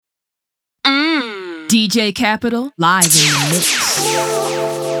DJ Kapital, live in the mix.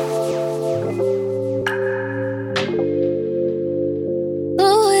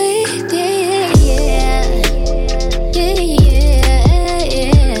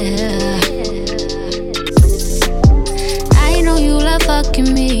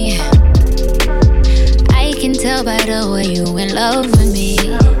 Fucking me, I can tell by the way you in love with me.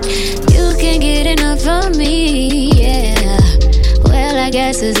 You can't get enough of me, yeah. Well, I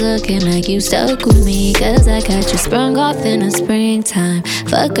guess it's looking like you stuck with me, cause I got you sprung off in the springtime.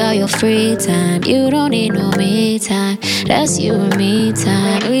 Fuck all your free time, you don't need no me time. That's you and me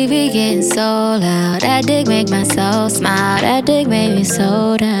time. We be getting so loud, that dick make my soul smile. That dick make me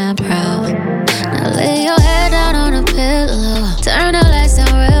so damn proud. Now lay your head down on a pillow, turn the lights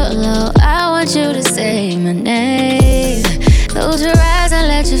down real low. I want you to say my name. Close your eyes and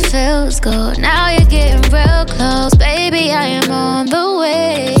let your feels go. Now you're getting real close, baby, I am on the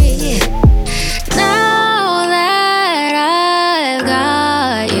way. Now that I've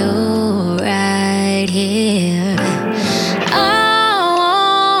got you right here, I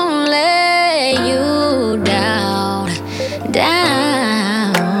won't let you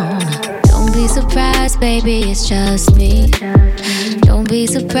down. Don't be surprised, baby, it's just me. Don't be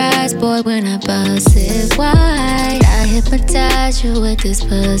surprised, boy, when I bust it wide. I hypnotize you with this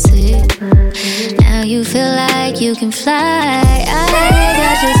pussy. Now you feel like you can fly. I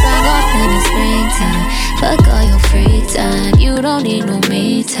got you sprung off in the springtime. Fuck all your free time, you don't need no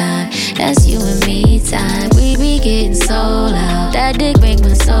me time. That's you and me time. We be getting so loud, that dick make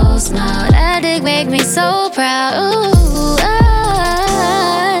my soul smile. That dick make me so proud. Ooh,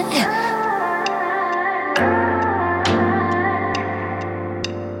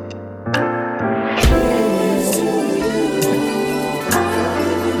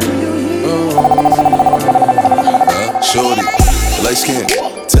 Shorty, light skin,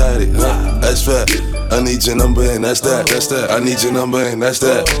 tatted, that's fat. I need your number and that's that. I need your number and that's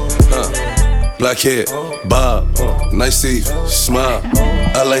that. Black hair, bob, nice teeth, smile.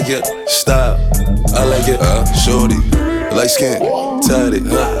 I like it, style. I like it, shorty, light skin, tatted,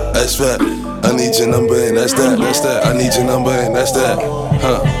 that's fat. I need your number and that's that. I need your number and that's that.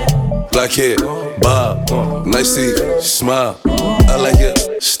 Black hair, bob, nice teeth, smile. I like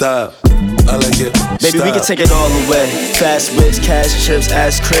it, style. I like it. Baby, we can take it all away. Fast whips, cash trips,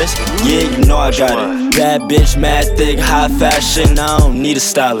 ask Chris. Yeah, you know I got it. Bad bitch, mad thick, high fashion. I don't need a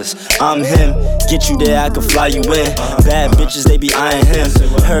stylist. I'm him. Get you there, I can fly you in. Bad bitches, they be eyeing him.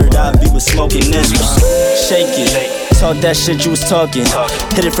 Heard I be with smoking this. Shake it. Talk that shit you was talking.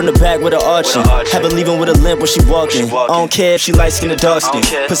 Hit it from the back with an arching. Have her leaving with a limp when she walking. I don't care if she light skin or dark skin.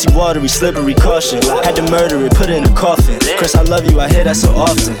 Pussy watery, slippery, caution. Had to murder it, put it in a coffin. Chris, I love you, I hear that so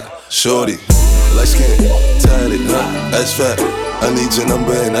often. Shorty, light skin, tatted, that's fat. I need your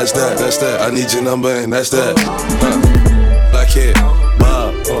number and that's that. I need your number and that's that. Black hair,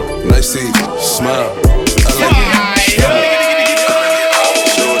 bob, nice teeth, smile. I like it.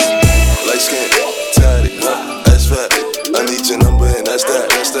 Shorty, light skin, tatted, that's fat. I need your number and that's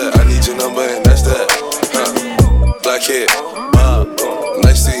that. I need your number and that's that. Black hair, bob,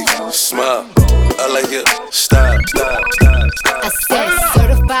 nice teeth, smile. I like it, style. I said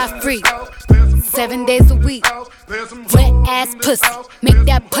certified free, 7 days a week. Wet ass pussy, make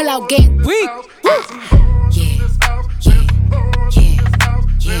that pull out game weak.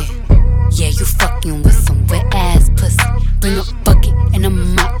 Yeah, you fucking with some wet ass pussy. Bring a bucket and a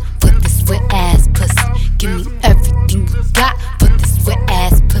mop for this wet ass pussy. Give me everything you got for this wet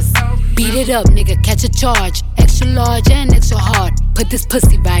ass pussy. Beat it up, nigga, catch a charge. Extra large and extra hard. Put this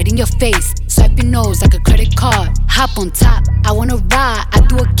pussy right in your face. Swipe your nose like a credit card. Hop on top, I wanna ride. I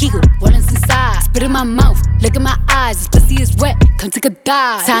do a giggle, what is inside? Spit in my mouth, look in my eyes. This pussy is wet, come take a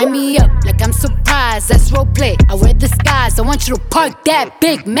dive. Tie me up like I'm surprised, that's roleplay. I wear disguise, I want you to park that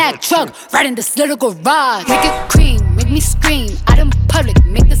Big Mac truck right in this little garage. Make it cream, make me scream. Out in public,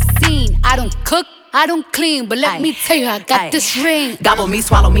 make a scene. I don't cook, I don't clean, but let me tell you, I got this ring. Gobble me,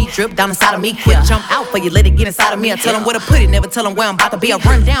 swallow me, drip down inside of me. Quick jump out for you, let it get inside of me. I tell them where to put it, never tell them where I'm about to be. I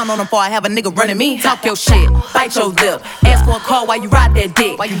run down on them before I have a nigga running me. Talk your shit, bite your lip. Ask for a call while you ride that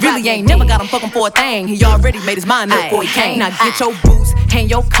dick. You really ain't never got him fucking for a thing. He already made his mind up before he came. Now get your boots, hang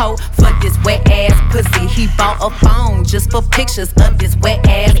your coat for this wet ass pussy. He bought a phone just for pictures of this wet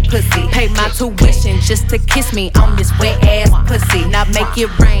ass pussy. Pay my tuition just to kiss me on this wet ass pussy. Now make it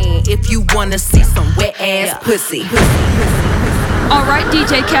rain if you wanna see some wet ass pussy. Alright,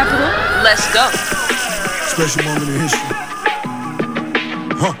 DJ Kapital, let's go. Special moment in history.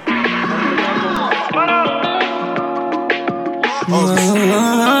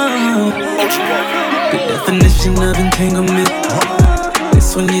 The definition of entanglement. They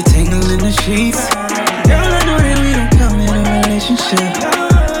It's when you tangle in the sheets. Girl, I know that we don't come in a relationship,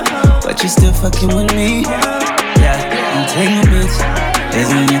 but you still fucking with me. Yeah, entanglements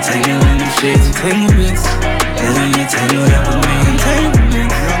is when you tangle in the sheets. Entanglements is when you tangle up with me.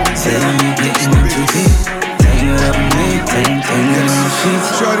 Entanglements is when you getting in too deep. Tangle up with me, tangle in the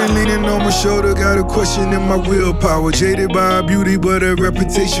sheets. Shorty leaning on my shoulder, got a question in my willpower. Jaded by her beauty, but her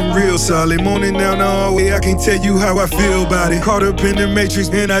reputation real solid. Moaning down the hallway, I can't tell you how I feel about it. Caught up in the matrix,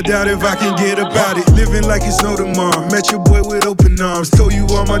 and I doubt if I can get about it. Living like it's no tomorrow. Met your boy with open arms. Told you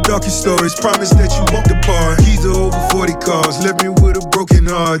all my darkest stories. Promise that you won't depart. Keys are over 40 cars. Left me with a broken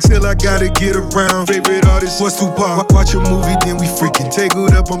heart. Still I gotta get around. Favorite artist was Tupac. Watch a movie, then we freaking.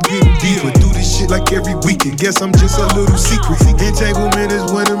 Tangled up, I'm getting deeper. Do this shit like every weekend. Guess I'm just a little secret. Entanglement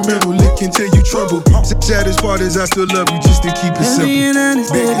is when a mental lick until you tremble. Saddest part is I still love you just to keep it simple. Being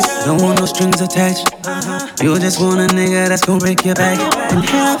honest, baby, don't want no strings attached. You just want a nigga that's gon' break your back. And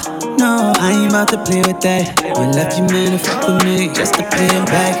hell, no, I ain't about to play with that. You left your man to fuck with me just to pay him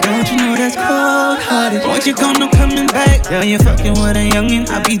back. Don't you know that's cold-hearted? Won't you come no coming back? Girl, you fucking with a youngin',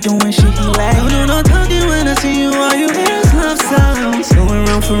 I be doing shit he like. No talking when I see you, all you hear is love sounds. Going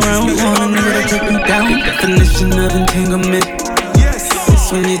round for round, want a nigga to take me down. Definition of entanglement.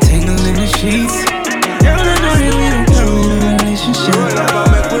 It's when you tangle in the sheets. Girl, I know that we don't come in a relationship,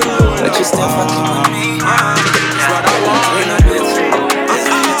 but you still fucking with me. Entanglements. It's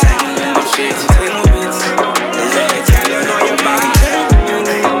when you tangle in the sheets. Entanglements. It's when you tangle on your body.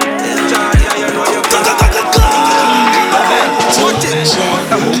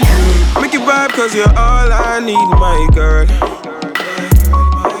 Make it vibe cause you're all I need, my girl.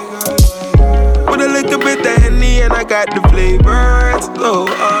 With a little bit of Henny and I got the flavors. Oh,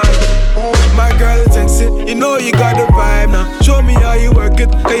 my girl is sexy, you know you got the vibe now. Show me how you work it,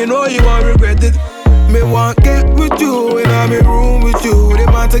 cause you know you won't regret it. Me want get with you, and I'm in room with you. They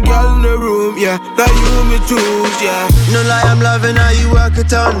want a girl in the room, yeah. Now you me choose, yeah. No lie, I'm loving how you work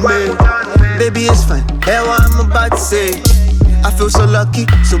it on me. Baby, it's fine, hear what I'm about to say. I feel so lucky,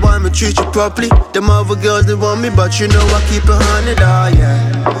 so I'ma treat you properly. Them other girls, they want me, but you know I keep it 100, oh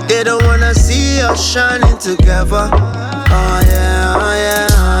yeah. They don't wanna see us shining together. Oh yeah, oh yeah,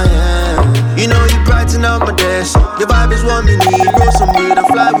 oh yeah. You know you brighten up my days. Your vibe is what me need. Roll some weed and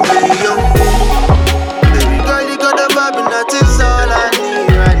fly with me, yo. Baby girl, you got the vibe and that is all I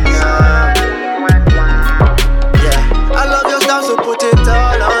need right now. Yeah, I love your style, so put it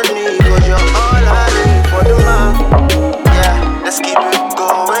all on me. Cause you're all I need for the man. Let's keep it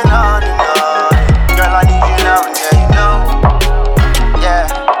going on and on. Girl, I need you now and yeah, you know. Yeah.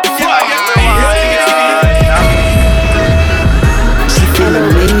 She feeling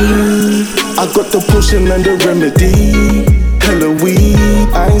me. I got the potion and the remedy. Hella weed,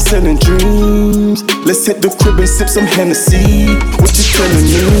 I ain't selling dreams. Let's hit the crib and sip some Hennessy. What you telling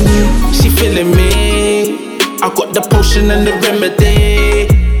me? She feeling me. I got the potion and the remedy.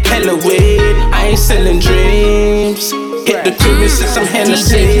 Hella weed, I ain't selling dreams. Hit the crib and sip some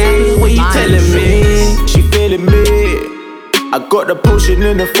Hennessy. What you telling me? She feeling me. I got the potion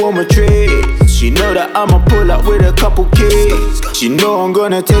in the form of trade. She know that I'ma pull up with a couple kids. She know I'm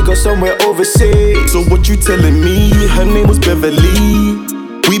gonna take her somewhere overseas. So what you telling me? Her name was Beverly.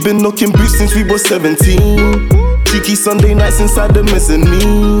 We been knocking boots since we was 17. Cheeky Sunday nights inside the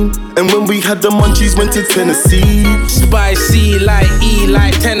mezzanine. And when we had the munchies, went to Tennessee. Spicy like E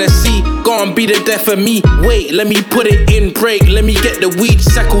like Tennessee. Gonna be the death of me. Wait, let me put it in break. Let me get the weed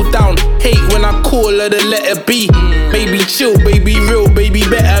settled down. Hate when I call her the letter B. Baby chill, baby real, baby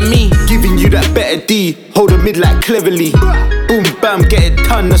better me. Giving you that better D. Hold her mid like cleverly. Boom bam, get it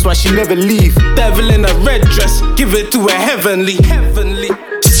done, that's why she never leave. Devil in a red dress, give it to her heavenly.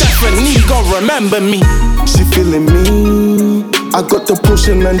 Stephanie gon' remember me. She feeling me. I got the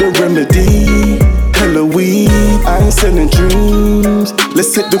potion and the remedy. Hella weed, I ain't selling dreams.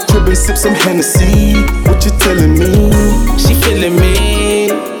 Let's hit the crib and sip some Hennessy. What you telling me? She feeling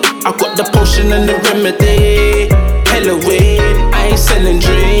me. I got the potion and the remedy. Hella weed, I ain't selling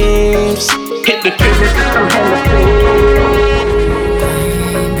dreams. Hit the crib and sip some Hennessy.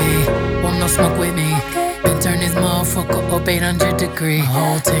 Baby, want no smoke with me? Then turn this motherfucker up 800 degrees.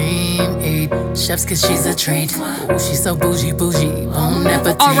 Whole team eat chefs cause she's a treat. Ooh, she's so bougie, won't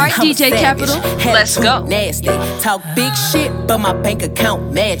never take. Alright, DJ Kapital, let's go. Nasty, talk big shit, but my bank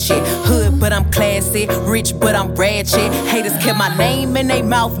account match it. Hood, but I'm classy. Rich, but I'm ratchet. Haters kept my name in their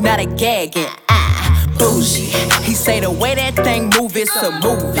mouth, not a gagging. Bougie. He say the way that thing move, it's a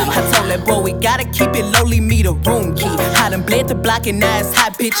movie. I told that boy we gotta keep it lowly, me the room key. I done bled the block and now it's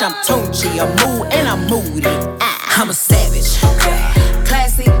hot, bitch, I'm Tunchi. I'm mood and I'm moody. I'm a savage.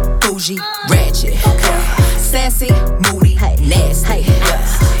 Classy, bougie, ratchet. Sassy, moody, nasty.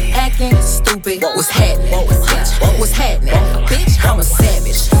 Acting stupid, what's happening? What's happening? Bitch, I'm a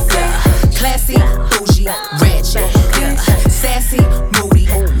savage. Classy, bougie, ratchet. Sassy, moody,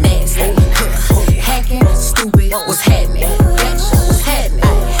 nasty. Hacking, stupid, what's happening? Bitch, what's happening?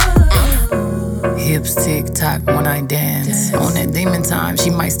 Hips tick-tock when I dance. On that demon time, she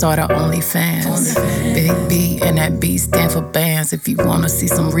might start her OnlyFans. Big B and that B stand for bands. If you wanna see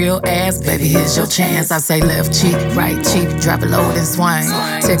some real ass, baby, here's your chance. I say left cheek, right cheek, drop it low and swing.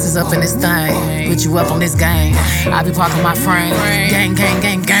 Texas up in this thing, put you up on this game. I be parking my frame, gang, gang,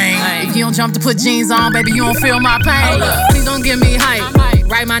 gang, gang. If you don't jump to put jeans on, baby, you don't feel my pain. Please don't give me hype,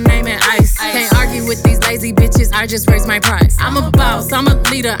 write my name in ice. Can't argue with these lazy bitches, I just raise my price. I'm a boss, I'm a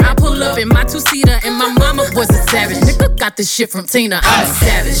leader, I pull up in my two-seater. And my mama was a savage. Nigga got this shit from Tina. I'm a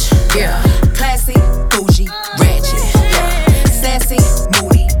savage. Yeah. Classy, bougie, ratchet. Sassy,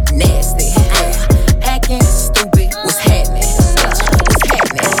 moody, nasty. Acting stupid. What's happening? What's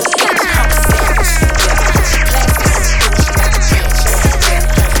happening? I'm a savage. Classy, bougie, ratchet.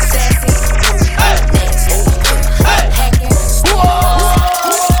 Sassy, moody, nasty. Hacking stupid.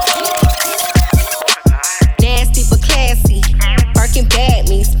 Nasty but classy. Working bad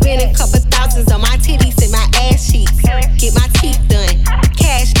me. Spend a couple thousands on my titties and my ass cheeks. Get my teeth done,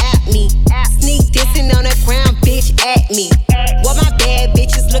 cash at me. Sneak dissing on the ground, bitch at me. What my bad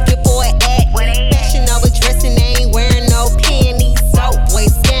bitches looking for an act. Fashion over dressing, they ain't wearing no panties. So boy,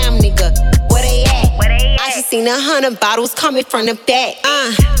 scam nigga, where they at? I just seen 100 bottles coming from the back.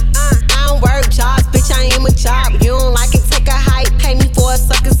 I don't work jobs, bitch, I am a job. You don't like it, take a hike, pay me for a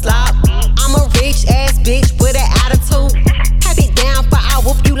sucker slop. I'm a rich ass bitch with an attitude. Have it down, but I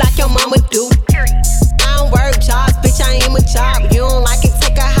whoop you like your mama do. I don't work jobs, bitch, I am a job. You don't like it,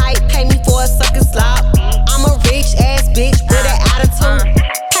 take a hike, pay me for a sucker slop. I'm a rich ass bitch with an attitude.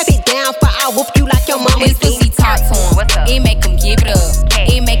 Have it down, but I whoop you like your mama do. This pussy talk to him, it make him give it up.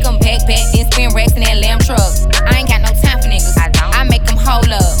 It make him back, then spin racks in that lamb truck. I ain't got no time for niggas, I make them hold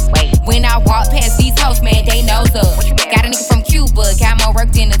up. When I walk past these hoes, man, they nose up. Got a nigga from Cuba, got more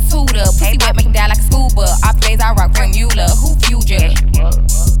work than a tutor. Pussy wet, make him die like a scuba. Off days I rock Bermuda, who future?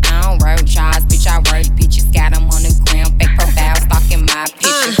 I don't work jobs, bitch, I work bitches. Got them on the ground, fake profile, stalking my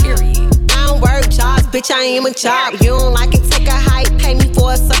picture, period. I don't work jobs, bitch, I am a job. You don't like it, take a hike, pay me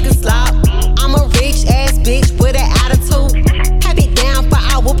for a sucker slop. I'm a rich ass bitch with an attitude. Have it down, but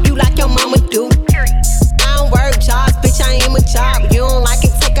I whoop you like your mama do. I don't work jobs, bitch, I am a job. You don't like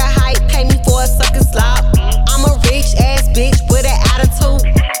it, take a hike, pay me for a sucker slop. I'm a rich ass bitch with an attitude.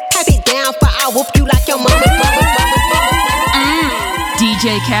 Have it down, but I whoop you like your mama do.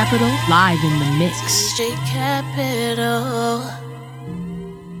 DJ Kapital live in the mix. DJ Kapital,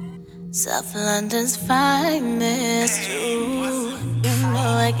 South London's finest. Ooh, you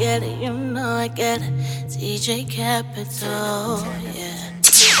know I get it, you know I get it. DJ Kapital, yeah.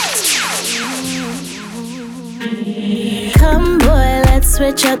 Come boy, let's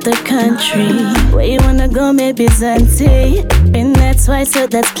switch up the country. Where you wanna go, maybe Zante. Been there twice, so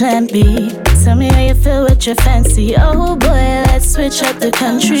that's plan B. Tell me how you feel with your fancy. Oh boy, let's switch up the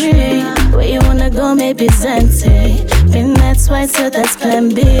country. Where you wanna go, maybe Zante. Been there twice, so that's plan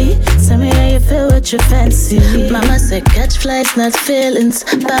B. Tell me how you feel with your fancy. Mama said catch flights, not feelings.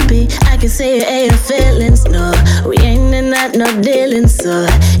 Papi, I can say you ain't feelings. No, we ain't in that, no dealings. So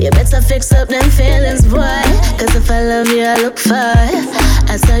you better fix up them feelings, boy. Cause if I love you, I look fine.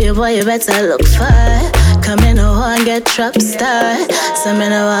 I tell you, boy, you better look fine. Come in a hole and get trap star. Some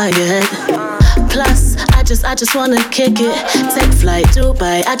in a want get. Plus, I just wanna kick it. Take flight,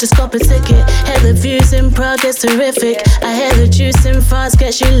 Dubai, I just cop a ticket. Hear the views in Prague, it's terrific. I hear the juice in France,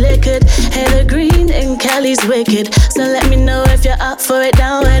 get you liquored. Hear the green in Cali's wicked. So let me know if you're up for it,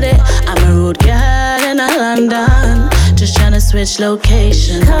 down with it. I'm a rude girl in London, just tryna switch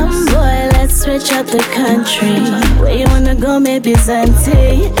locations. Come boy, let's switch up the country. Where you wanna go, maybe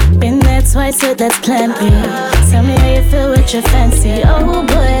Zante. Been there twice, so that's plan B. Tell me how you feel with your fancy. Oh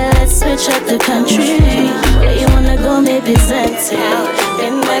boy, let's switch up the country. Where you wanna go, maybe Zante.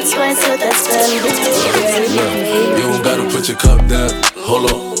 Been there twice, so that's plan B. You don't gotta put your cup down.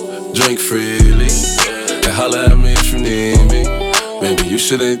 Hold on, drink freely. And holla at me if you need me. Maybe you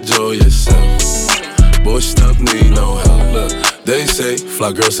should enjoy yourself. Boy, stuff need no help. Look, they say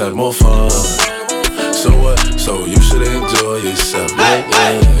fly girls have more fun. So what? So you should enjoy yourself.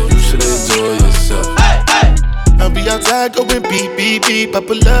 Yeah, you should enjoy yourself. I'll be outside going beep, beep, beep. I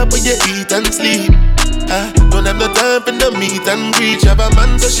pull up when you eat and sleep. Don't have no time for the meet and greet. Have a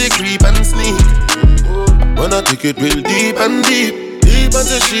man so she creep and sneak. Wanna take it real deep and deep. Deep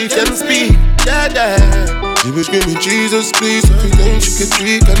until she can speak. Yeah, yeah. She be screaming, Jesus, please. Everything she could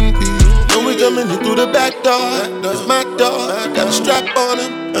tweak and be. Know we coming in through the back door. It's my door. Got a strap on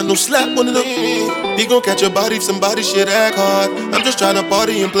him and no slap on him. He gon' catch your body if somebody shit act hard. I'm just tryna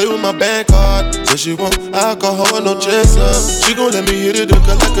party and play with my bank card. So she want alcohol, no chaser. She gon' let me hit it up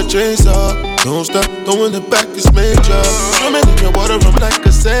like a chainsaw. Don't stop, throwing it back, it's major. Swimming in your water, I'm like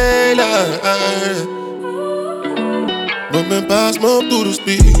a sailor. Bumping past smoke through the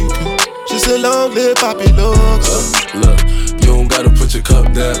speaker. She said, long live Poppy looks. Look, you don't gotta put your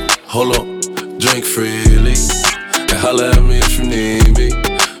cup down. Hold on, drink freely. And holla at me if you need me.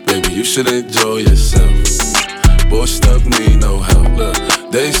 Baby, you should enjoy yourself. Boy, stuff need no help. Look,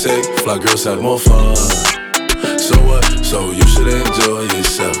 they say fly girls have more fun. So what? So you should enjoy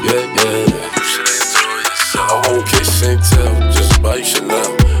yourself. Yeah, yeah. You should enjoy yourself. I won't kiss and tell, just buy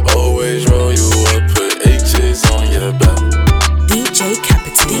Chanel. Always roll you up, put H's on your belt. DJ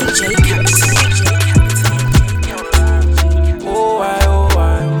Kapital, DJ Kapital, DJ Kapital. Oh why, oh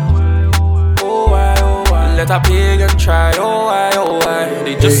why, oh why, oh why. Let a pagan try, oh why.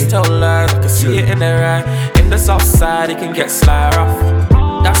 They just tell lies, I can see it in their eye. In the south side, it can get sly rough.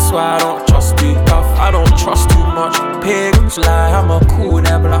 That's why I don't trust too tough. I don't trust too much. Pagans lie, I'ma cool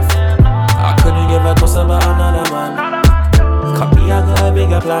their bluff. I couldn't give a toss about another man. Cut me, I got a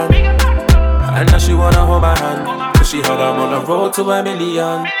bigger plan. And now she wanna hold my hand, cause she heard I'm on the road to $1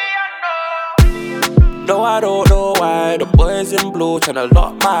 million. No, I don't know why. The boys in blue tryna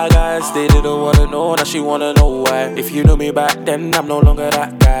lock my guys. They didn't wanna know, now she wanna know why. If you knew me back then, I'm no longer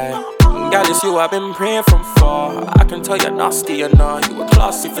that guy. Girl, it's you I've been praying from far. I can tell you're nasty, you know. You were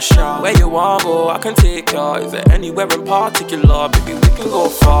classy for sure. Where you wanna go, I can take you. Is there anywhere in particular? Baby, we can go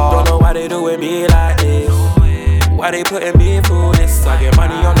far. Don't know why they doing me like this. Why they putting me through this? I get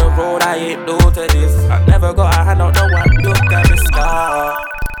money on the road, I ain't new to this. I never got a hand out the one, look at the scar.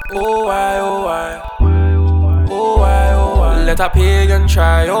 Oh why, oh why. Oh why, oh why. Let a pagan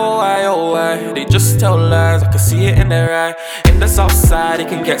try, oh why. They just tell lies, I can see it in their eye. In the south side, it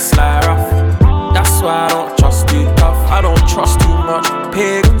can get sly rough. That's why I don't trust too tough. I don't trust too much.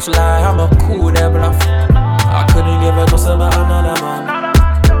 Pagans lie, I'ma cool their bluff. I couldn't give a toss about another man.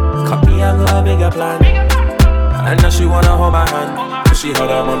 Cut me, I got a bigger plan. And now she wanna hold my hand, cause she heard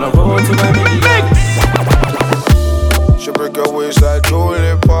I'm on the road to $1 million. She break her waist like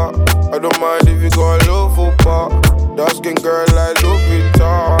lollipop. I don't mind if you go a low pop. Dark skin girl like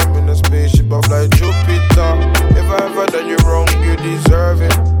Lupita. I'm in a spaceship off like Jupiter. If I ever done you wrong, you deserve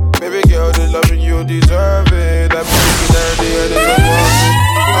it. Baby girl, the loving you deserve it. I've been thinking every day and it's a one.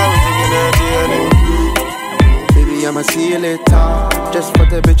 I've been thinking every day and it's baby, I'ma see you later. Just for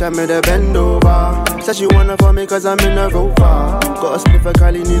the bitch, I made her bend over. Said she wanna for me cause I'm in a rover. Got a spliff, I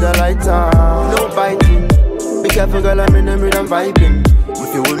call you need a lighter. No biting. Be careful girl, I'm in the mood, I'm vibing.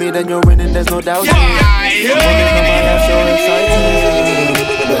 If you with me, then you're winning, there's no doubt.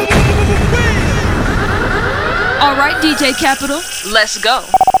 Alright, DJ Kapital, let's go.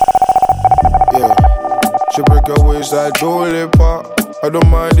 Yeah, she break her waist like lollipop. I don't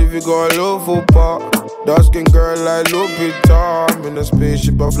mind if you go a low pop. Dark skin girl like Lupita. I'm in a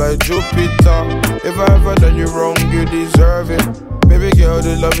spaceship off like Jupiter. If I ever done you wrong, you deserve it. Baby girl,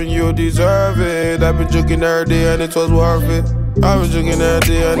 the loving you deserve it. I've been joking every day and it was worth it. I've been joking every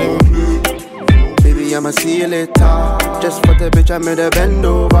day and it was baby, I'ma see you later. Just for the bitch, I made her bend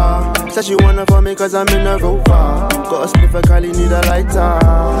over. Said she wanna for me cause I'm in a rover. Got a spliff, I call you need a lighter.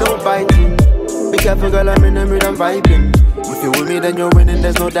 No biting. Be careful girl, I'm in the mood, I'm vibing. If you with me, then you're winning,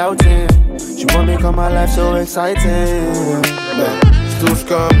 there's no doubting. She want me come my life so exciting. Still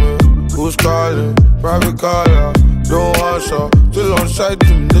scamming, who's calling? Private caller, don't answer. Still on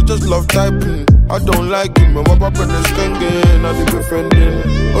sighting, they just love typing. I don't like him, and what up in the skanking, I be befriending.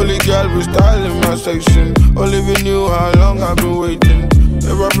 Only girl with style in my section. Only we knew how long I've been waiting.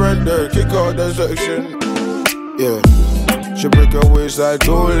 If I read there, kick out that section. Yeah. She break her waist like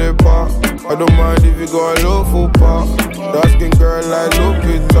lollipop. I don't mind if you go a low pop. Dark skin girl like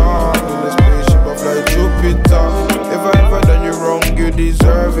Lupita. In a spaceship off like Jupiter. If I ever done you wrong, you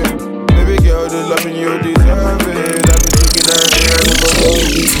deserve it. Baby girl, the loving you deserve it. I've been thinking every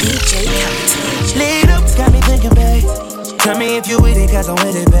day. Lead up, got me thinking, babe. Tell me if you with it, cause I'm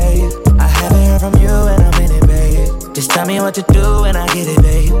with it, babe. I haven't heard from you and I'm in it, babe. Just tell me what to do and I get it,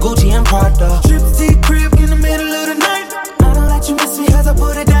 babe. Gucci and Prada. Trip to crib in the middle of the night. You miss me cause I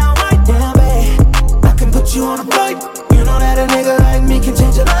put it down right down, babe. I can put you on a flight. You know that a nigga like me can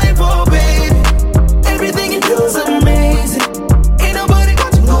change your life, oh baby. Everything you do is amazing. Ain't nobody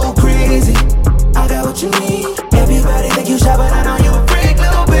got you go crazy. I got what you need. Everybody think you shy, but I know you a freak,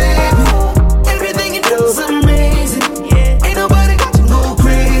 little baby. Everything you do is amazing. Ain't nobody got you go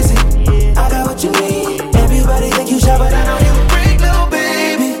crazy. I got what you need. Everybody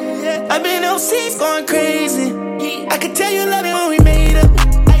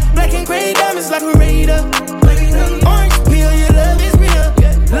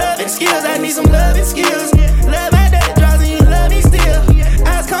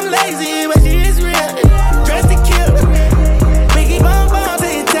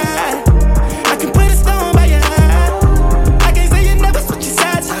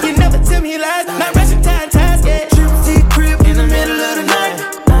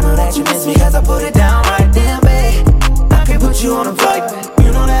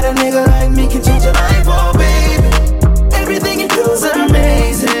know that a nigga like me can change your life, oh baby. Everything you do is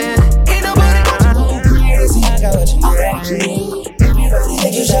amazing. Ain't nobody got you going crazy. I got what you need.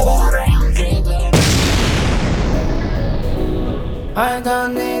 Take your shower. I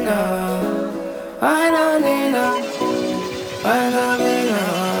don't need no. I don't need no. I don't need no.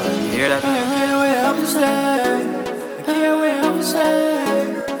 You hear that? Way up the stairs. Way up the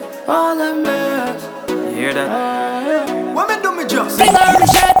stairs. All the mess. You hear that? Women do me just. Bring on the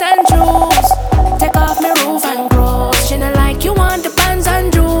shirt and shoes. Take off my roof and clothes. She not like you want the pants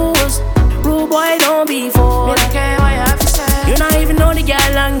and jewels. Rude boy, don't be fooled. You not even know the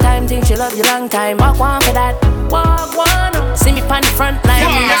girl long time. Think she love you long time. Walk one for that. Walk one. See me on the front line. I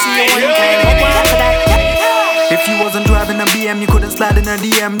see you one time. Walk one for that. If you wasn't driving a BM, you couldn't slide in a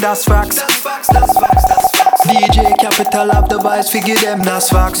DM. That's facts. DJ Kapital have the vibes, figure them. That's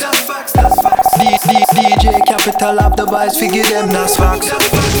facts. DJ Kapital have the vibes, figure them. That's facts.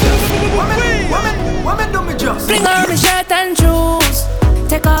 Women do me just. Bring on my shirt and shoes.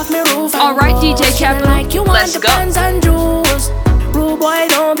 Take off my roof and alright, DJ Kapital, like you want let's the go. pants and jewels. Rude boy,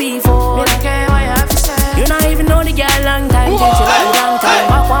 don't be fooled. You not even know the girl long time. Think she love you long time.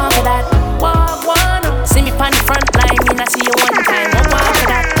 Walk one for that. Walk one. See me on the front line. Me not see you one time. Walk one for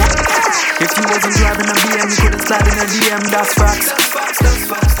that. If you wasn't driving a BM, you couldn't slide in a DM. That's facts.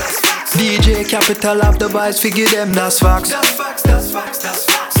 DJ Kapital have the vibes, figure them. That's facts.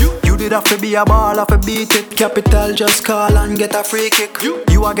 You did have to be a ball, have to beat it. Kapital just call and get a free kick.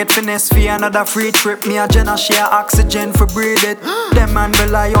 You a get finesse for another free trip. Me a Jenna share oxygen for breathe it. Them man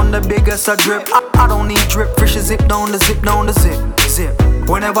rely on the biggest a drip. I don't need drip, fish zip down the zip, down the zip.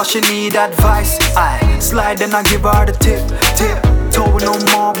 Whenever she need advice, I slide then I give her the tip. Toe no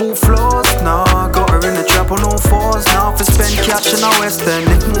marble floors, nah. Got her in the trap on no fours. Now for spend cash in a West End,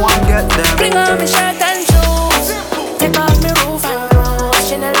 if one get them. Bring on my shirt and shoes. Take off my roof and clothes.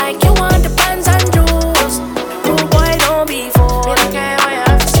 She not like you want the pants and jewels. Rude boy, don't be fooled.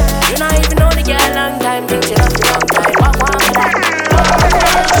 You not even know the girl long time. Think she love you long time. Walk one for that.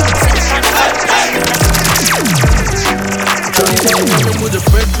 With the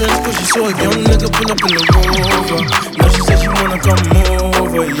fragrance, cause she saw a young nigga pull up in the Rover. Now she said she wanna come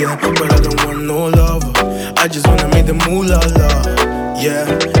over, yeah. But I don't want no lover. I just wanna make the moolah la, yeah.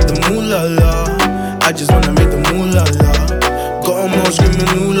 The moolah la. I just wanna make the moolah la. Got 'em all screaming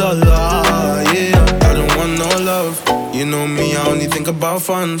ooh la la, yeah. I don't want no love. You know me, I only think about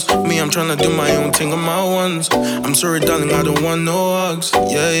funds. Me, I'm tryna do my own thing on my ones. I'm sorry, darling, I don't want no hugs.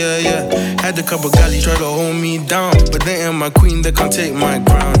 Yeah. Had a couple galley try to hold me down, but they ain't my queen, they can't take my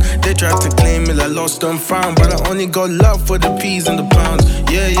crown. They tried to claim it, I lost and found, but I only got love for the peas and the pounds.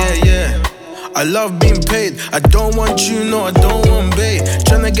 Yeah. I love being paid. I don't want you, no, I don't want bait.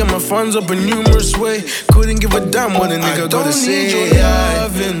 Tryna get my funds up in numerous ways. Couldn't give a damn what a nigga gotta say. I don't need your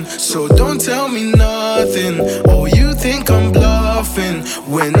loving, so don't tell me nothing. Oh, you think I'm bluffing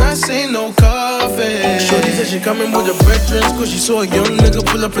when I say no coffee. Shorty said she coming with her veterans, cause she saw a young nigga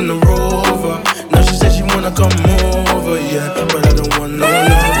pull up in the Rover. Now she said she wanna come over, yeah. But I don't want no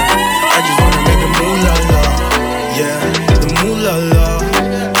love. I just wanna make the moolah la, yeah. The moolah la.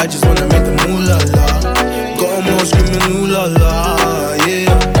 I just wanna make the moolah la. Got 'em all screaming ooh la la,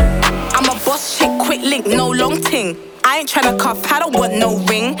 yeah. I'm a boss chick, quick link, no long ting. I ain't tryna cuff, I don't want no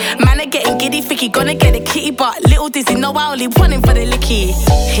ring. Man, I getting giddy, think he gonna get a kitty, but little dizzy, no, I only want him for the licky.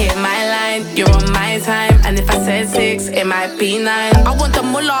 Hit my line, you're on my time, and if I said 6, it might be 9. I want the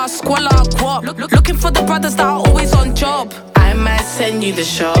mullah, squalor, guap. Looking for the brothers that are always on job. I might send you the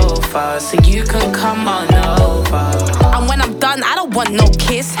chauffeur, so you can come on over. And when I'm done, I don't want no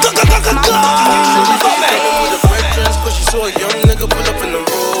kiss. My with the veterans, cause she saw a young nigga pull up in the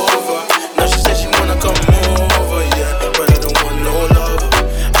Rover. Now she said she wanna come over, yeah. But I don't want no love.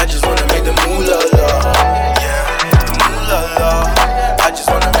 I just wanna make the moolah la, yeah. The moolah la. I just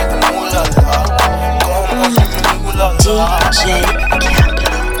wanna make the moolah la. Come on, give me moolah la. DJ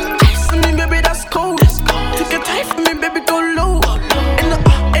Kapital. Ice on me, baby, that's cold. Take a time for me, baby, go low. In the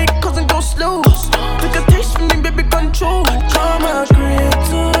A, and go slow. Take a taste for me, baby, control. Come on,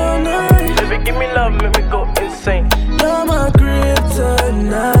 kryptonite. Baby, give me love, make me go insane. You're my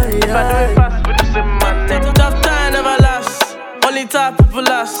kryptonite. If I do it fast, but it's in my name. Tough time never lasts. Only top people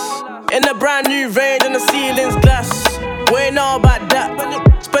last. In a brand new range and the ceiling's glass. We ain't know about that.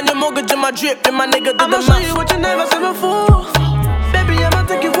 Spend your mortgage in my drip, and my nigga did the math. I'ma show you what you never seen before. Baby, I'ma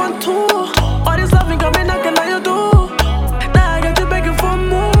take you one tour. All this love ain't coming knocking on your door. Now I got you begging for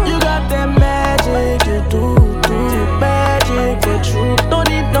more. You got that magic, you do magic for true. Don't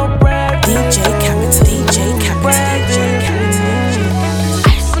need no brag. DJ Kapital.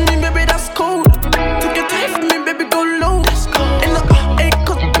 Ice on me, baby, that's cold. Take your time for me, baby, go low. In the A,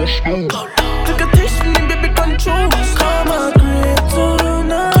 cause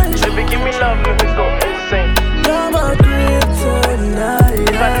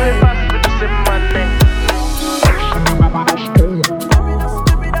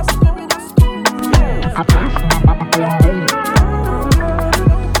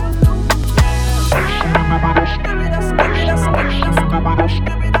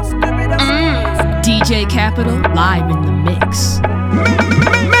live in the mix.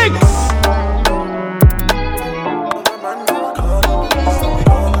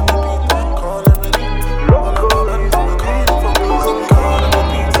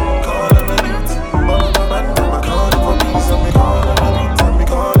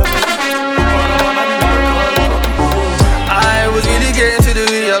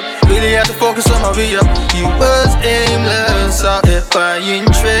 Really had to focus on my re-up. You was aimless out here buying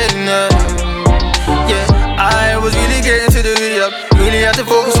trainer. Yeah, I was really getting to the re-up. Really had to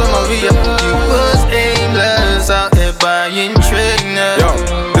focus on my re-up. You was aimless out here buying trainer. Yo,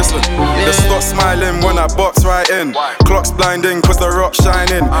 listen, let's stop smiling when I box right in. Clock's blinding cause the rock's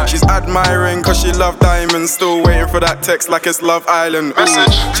shining. She's admiring cause she love diamonds. Still waiting for that text like it's Love Island.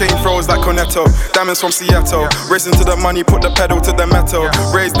 Message. Chain froze like Cornetto. Diamonds from Seattle. Racing to the money, put the pedal to the metal.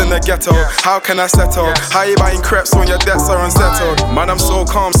 Raised in the ghetto, how can I settle? How you buying crepes when your debts are unsettled? Man, I'm so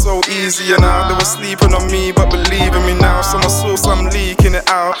calm, so easy and out. They were sleeping on me, but believe in me now. So my source, I'm leaking it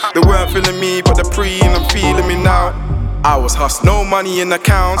out. They weren't feeling me, but they're preying and feeling me now. I was hustle, no money in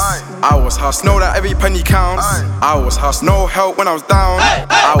accounts. I was hustle, know that every penny counts. I was hustle, no help when I was down.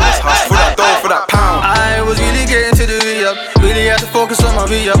 I was hustle, for that dough, for that pound. I was really getting to the re-up. Really had to focus on my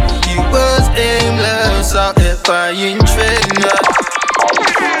re-up. You was aimless out here buying trainer.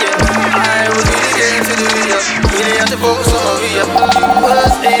 I was really getting to the re-up. Really had to focus on my re-up. You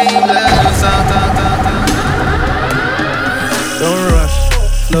was aimless out. Don't rush,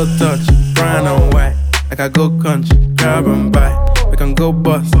 slow touch, brown and white. Like I go country, grab and buy. We can go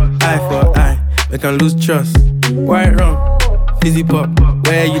bust, eye for eye. We can lose trust. White rum, fizzy pop.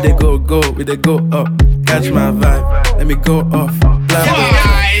 Where you they go, we they go up. Catch my vibe, let me go off.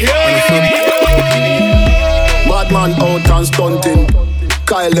 Bad man out and stunting.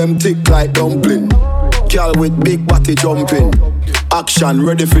 Kyle them tick like dumpling. Girl with big body jumping. Action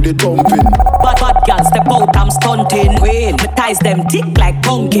ready for the thumping. Bad girl step out, I'm stunting. Queen, my ties them tick like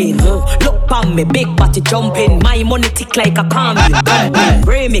pumpkin. Look pon me, big body jumping. My money tick like a camel.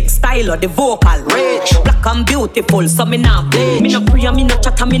 Remix style of the vocal. Rich, black and beautiful, so me not play. Me no pray, me no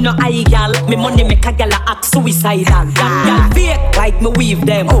chatter, me no eye gal. Me money make a gal act suicidal. Gal fake like me weave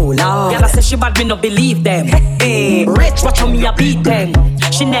them. Oh Lord, gal say she bad, me no believe them. Hey, rich, watch how me a beat them.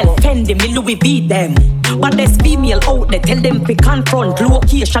 Chanel, Fendi, me Louis V them. But there's female out there, tell them fi confront.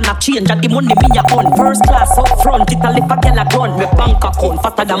 Location a change and the money me a on. First class up front, it a lip a gal a grunt. Me bank account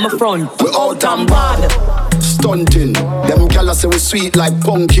fatter than my front. We out and bad, stunting. Them gala say we sweet like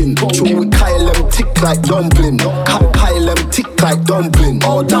pumpkin. True we Kyle them tick like dumpling. Kyle them tick like dumpling.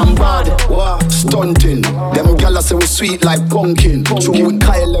 Out and bad, stunting. Them gala say we sweet like pumpkin. True we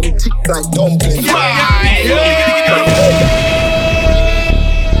Kyle them tick like dumpling.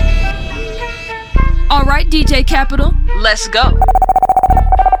 Alright, DJ Kapital, let's go.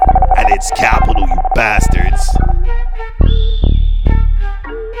 And it's Kapital, you bastards.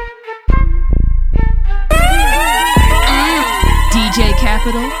 DJ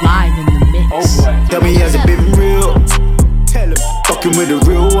Kapital, live in the mix. Tell me, has it been real? Tell him. Fucking with a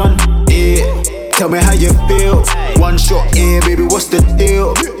real one, yeah. Tell me how you feel. One shot in, baby, what's the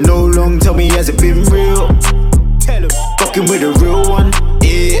deal? No long, tell me, has it been real? Tell him. Fucking with a real one,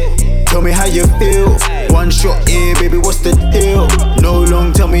 yeah. Tell me how you feel. One shot in, baby, what's the deal? No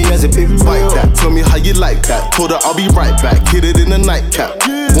long, tell me, has it been real? Like that, tell me how you like that. Told her I'll be right back, hit it in the nightcap.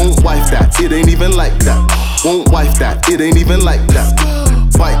 Won't wife that, it ain't even like that. Won't wife that, it ain't even like that.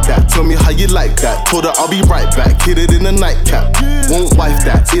 Bite that, tell me how you like that. Told her I'll be right back, hit it in the nightcap. Won't wife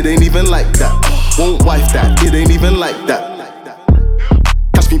that, it ain't even like that. Won't wife that, it ain't even like that.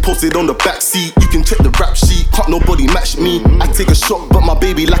 Me posted on the backseat, you can check the rap sheet. Can't nobody match me. I take a shot, but my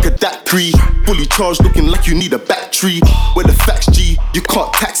baby like a daiquiri. Fully charged, looking like you need a battery. Where the facts, G, you can't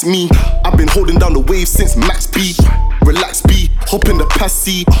tax me. I've been holding down the wave since Max B. Relax B, hop in the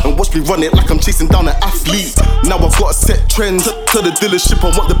passy and watch me run it like I'm chasing down an athlete. Now I've got a set trend. Tell the dealership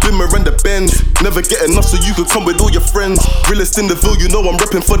I want the Bimmer and the Benz. Never get enough so you can come with all your friends. Realest in the Ville, you know I'm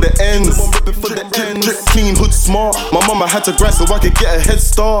repping for the ends. Drip clean, hood smart. My mama had to grind so I could get a head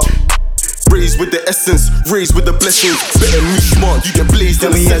start. Raised with the essence, raised with the blessings. Better move smart, you get blazed.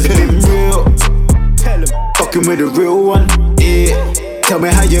 Tell me, has it been real? Tell him. Fucking with a real one, yeah. Tell me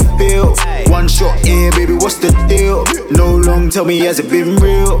how you feel. One shot in, baby, what's the deal? No long, tell me, has it been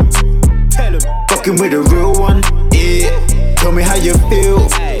real? Tell him. Fucking with a real one, yeah. Tell me how you feel.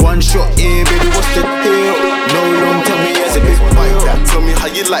 One shot here, baby, what's the deal? No long, tell me as a bit like that. Tell me how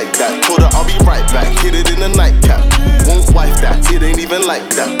you like that. Told her I'll be right back. Hit it in the nightcap. Won't wife that. It ain't even like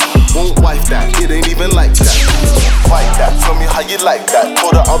that. Won't wife that. It ain't even like that. Like that. Tell me how you like that.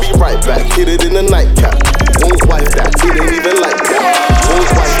 Told her I'll be right back. Hit it in the nightcap. Won't wife that. It ain't even like that. Won't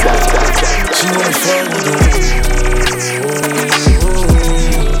wife that. She wanna fuck with the wolf.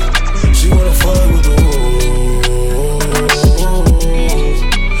 She wanna fuck with the wolf.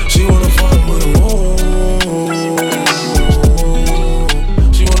 She wanna fuck with the wolf.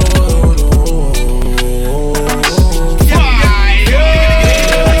 She wanna fuck with the wolf.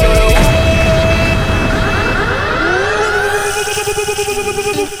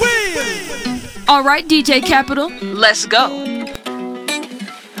 All right, DJ Kapital, let's go.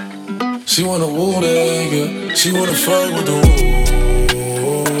 She wanna woo that nigga. She wanna fuck with the wolf.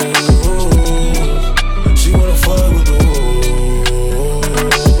 She wanna fuck with the wolf.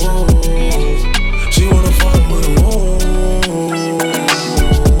 She wanna fuck with the wolf.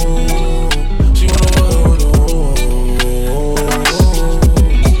 She wanna fuck with the wolf.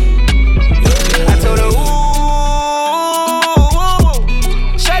 I told her, ooh,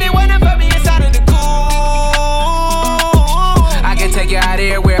 shawty wanna fuck me inside of the cool. I can take you out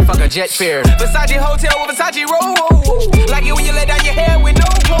everywhere, fuck a jet fare. Versace hotel with Versace roll. Like it when you let down your hair with no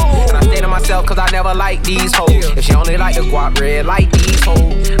clothes. And I stay to myself cause I never like these hoes. If she only like the guap red like these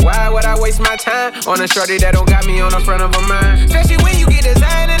hoes, why would I waste my time on a shorty that don't got me on the front of a mind? Especially when you get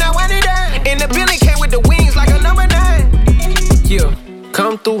designed and I want it done. And the building came with the wings like a number 9. Yeah,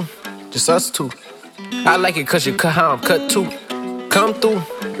 come through, just us two. I like it cause you cut how I'm cut too. Come through,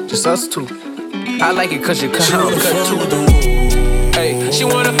 just us two. I like it cause you cut how I'm cut too. Hey, she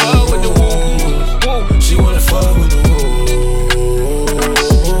wanna fuck with the woo. She wanna fuck with the woo.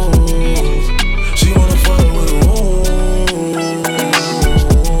 She wanna fuck with the woo.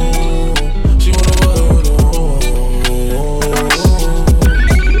 She wanna fuck with the woo.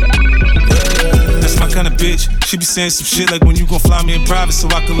 That's my kind of bitch. She be saying some shit like when you gon' fly me in private so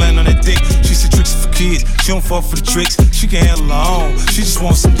I can land on that dick. She said tricks for kids. She don't fall for the tricks. She can handle her own. She just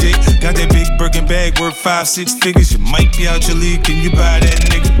wants some dick. Got that big Birkin bag worth 5-6 figures. You might be out your league. Can you buy that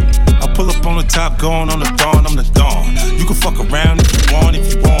nigga? I pull up on the top, going on the dawn, I'm the dawn. You can fuck around if you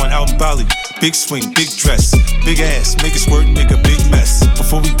want, out in Bali. Big swing, big dress, big ass, make it squirt and make a big mess.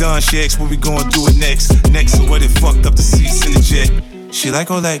 Before we done, she asked what we gonna do it next. Next to what it fucked up the seats in the jet. She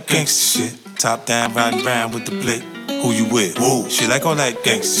like all that gangsta shit. Top down, riding round with the blick. Who you with? Whoa. She like all that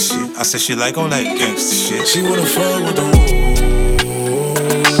gangsta shit. I said she like all that gangsta shit. She wanna fuck with the woo.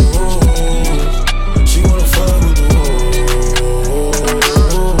 She wanna fuck with the woo.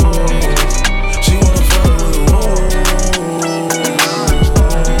 She wanna fuck with the woo.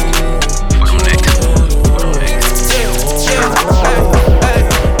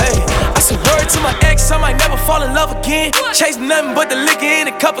 I said word to my ex, I might never fall in love again. Chase nothing but the liquor in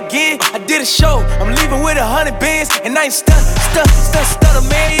the cup again. I did a show, I'm leaving with 100 bands. And I ain't stunner,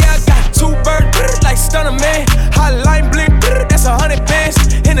 man. Yeah, I got 2 birds, like stunner, man. Hotline blink, that's 100 bands.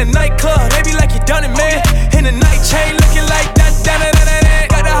 In the nightclub, they be like you done it, man. In the night chain, looking like that.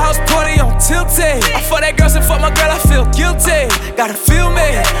 Got the house party on tilted. I fuck that girl, and fuck my girl, I feel guilty. Gotta feel me,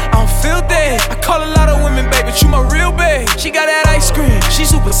 I don't feel that. I call a lot of women, baby, but you my real babe. She got that ice cream, she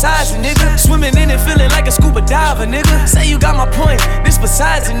super sized, nigga. Swimming in it, feeling like a scuba diver, nigga. Say you got my point, this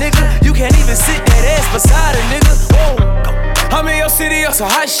besides it, nigga. You can't even sit that ass beside a nigga. Whoa. I'm in your city on some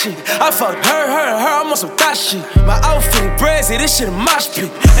hot shit. I fucked her, I'm on some thot shit. My outfit brazy, this shit a mosh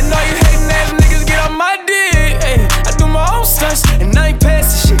pit. And all you hating ass niggas get on my dick. Ay, I do my own stunts, and I ain't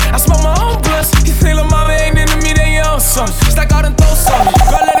passing shit. I smoke my own blunts. You think lil' mama ain't into me, then you own something. Stack out and throw something,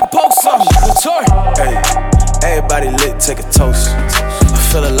 girl let it poke something. Latour. Hey, everybody lit, take a toast. I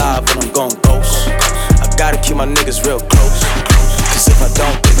feel alive, but I'm going ghost. I gotta keep my niggas real close, cause if I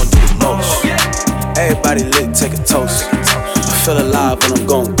don't, they gon' do the most. Everybody lit, take a toast. I feel alive when I'm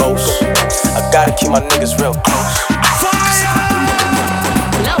going ghost. I gotta keep my niggas real close.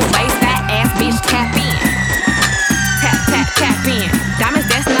 Low waist, fat ass bitch, tap in. Tap in. Diamonds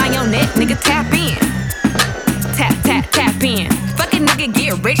dancing on your neck, nigga, tap in. Tap in. Fucking nigga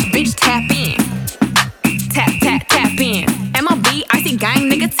get rich, bitch, tap in. Tap in. MLB, icy gang,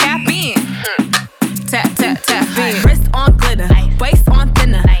 nigga, tap in. Tap in. Wrist on glitter, waist on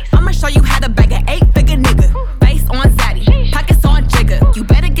thinner. I'ma show you how to bag an 8-figure nigga. Face on zaddy, pockets on jigger. You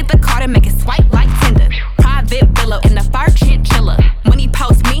better get the card and make it swipe like Tinder. Private villa in the fur chinchilla. When he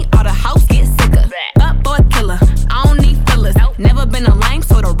post me, all the hoes get sicker. Up for a killer, I don't need fillers. Never been a lame,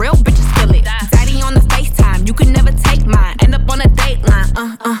 so the real bitches feel it. Daddy on the FaceTime, you can never take mine. End up on a dateline,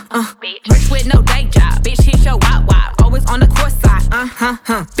 Rich with no day job, bitch hit your wop. Always on the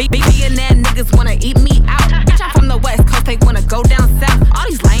Billionaire niggas wanna eat me out. Bitch, I'm from the West Coast, they wanna go down south. All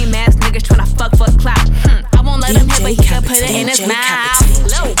these lame ass niggas tryna fuck for clout. I won't let him hit, but he can put it in his mouth.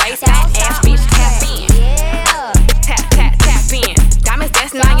 Little waist, fat ass bitch, tap in. Tap, tap, tap in. Diamonds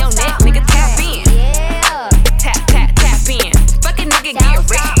dancing on your neck, nigga, tap in. Tap, tap, tap in. Fucking nigga get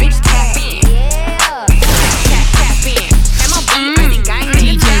rich, bitch, tap in. Tap, tap in. And my booty gang,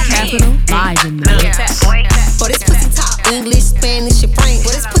 nigga, tap in. Live in the mix. For this pussy talk, English, Spanish, and French.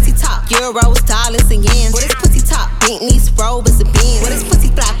 For this pussy talk, euros, dollars, and yens. For this pussy talk, Bentleys, Rovers, and Benz. For this pussy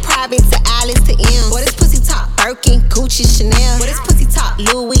fly private to Alice to M. For this pussy talk, Birkin, Gucci, Chanel. For this pussy talk,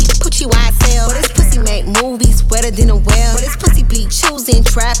 Louis, Pucci, YSL. For this pussy make movies wetter than a well. For this pussy be choosing,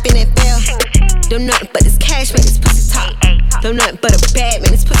 trapping, and fell. Don't nothing but this cash, man, this pussy talk. Don't nothing but a bad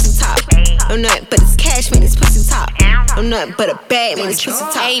man, this pussy talk. Don't nothing but this cash, man, this pussy talk. Don't nothing but a bad man, this pussy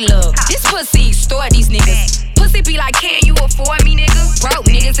talk. Hey, look, this pussy extort these niggas. Pussy be like, can you afford me, nigga? Broke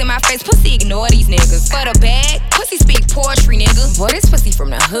niggas in my face, pussy ignore these niggas. For the bag, pussy speak poetry, nigga. Boy, this pussy from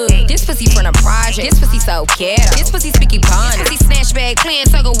the hood, this pussy from the project. This pussy so ghetto, this pussy speaking bond. Pussy snatch bag, playing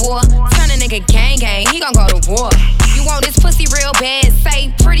tug of war. Turn a nigga gang, he gon' go to war. You want this pussy real bad,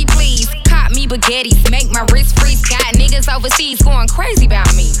 say pretty please. Cop me baguettes, make my wrist freeze. Got niggas overseas going crazy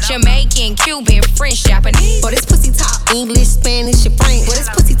about me. Jamaican, Cuban, French, Japanese. For this pussy talk, English, Spanish, and French. For this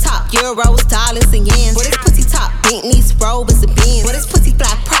pussy talk, euros, dollars, and yens. For this pussy talk, Bentleys, Rovers, and Benz. For this pussy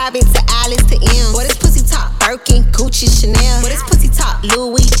fly private to Alice to M. For this pussy talk, Birkin, Gucci, Chanel. For this pussy talk,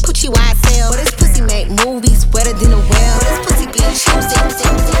 Louis, Pucci, YSL. For this pussy make movies wetter than a well. For this pussy be choosing.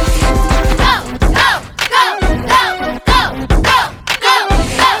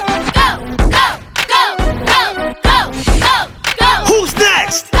 Who's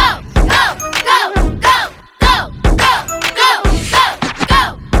next?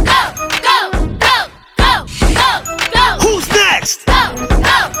 Who's next?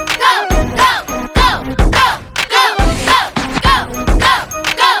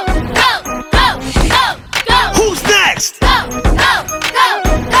 Who's next?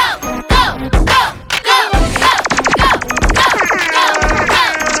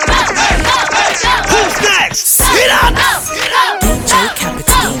 Who's next? Sit up! DJ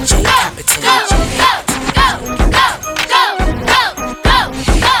Kapital, DJ Kapital.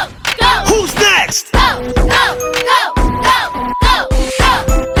 Who's next?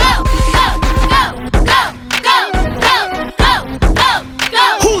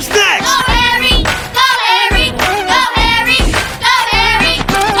 Who's next?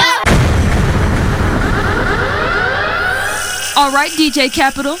 Alright, DJ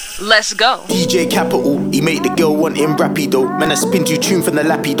Kapital, let's go. DJ Kapital, he make the girl want him rapido. Man, I spin to tune from the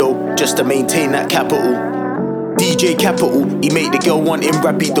lapido, just to maintain that capital. DJ Kapital, he make the girl want him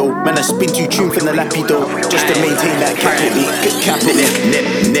rapido. Man, I spin to tune from the lapido, just to maintain that capital.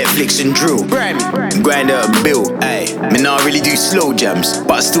 Netflix and drill, grind out a bill. Ayy, man, I really do slow jams,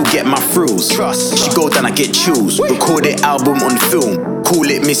 but I still get my thrills. She go down, I get chills. Record the album on film, call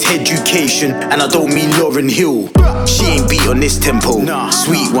it Miseducation, and I don't mean Lauryn Hill. She ain't beat on this tempo.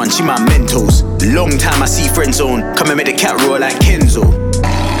 Sweet one, she my Mentos. Long time I see friend zone, come and make the cat roar like Kenzo.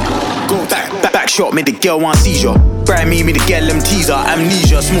 Go back shot, made the girl want seizure. Brand me the girl them teaser.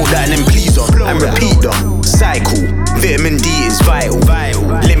 Amnesia, smoke that and then pleaser. And repeat them, cycle. Vitamin D is vital.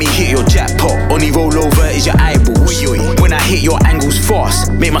 Let me hit your jackpot. Only roll over is your eyeballs. When I hit your angles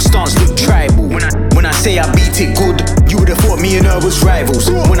fast, make my stance look tribal. When I say I beat it good, you would've thought me and her was rivals.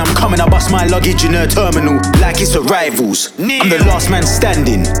 When I'm coming, I bust my luggage in her terminal like it's arrivals. I'm the last man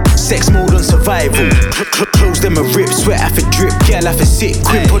standing. Sex mode on survival. Close them a rip, sweat off a drip. Girl off a sit,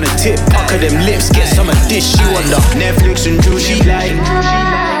 grip on a tip. Pucker them lips, get some of this. She on the Netflix and drill, she like.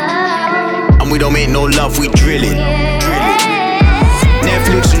 And we don't make no love, we drillin'.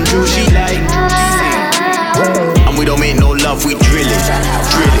 Netflix and drill, she like. And we don't make no love, we drillin'.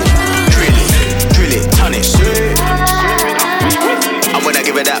 Drill it, turn it. And when I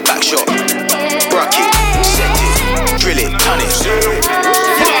give her that back shot, rock it, set it, drill it, turn it.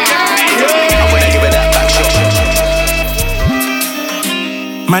 And when I give her that back shot.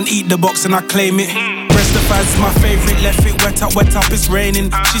 Man, eat the box and I claim it. Breast the fans is my favorite. Left it wet up, it's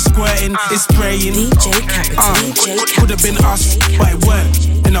raining. She's squirting, it's spraying. DJ Kapital, Could have been us, but it weren't.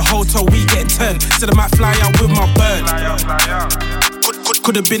 In the hotel, we get turned. Said I might fly out with my bird.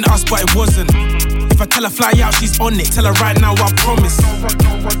 Could have been us, but it wasn't. If I tell her fly out, she's on it. Tell her right now, I promise.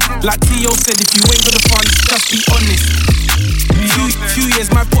 Like T.O. said, if you ain't got the funds, just be honest. Few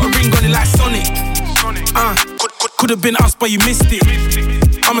years, might put a ring on it like Sonic. Could have been us, but you missed it.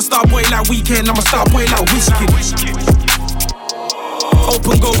 I'm a star boy like Weekend, I'm a star boy like Wizkid.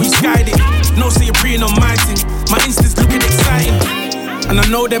 Open goal, we skied it. No say you're preying on my thing. My Insta's looking exciting. And I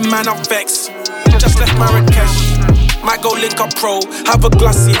know them man are vexed. Just left Marrakesh. Might go link up pro, have a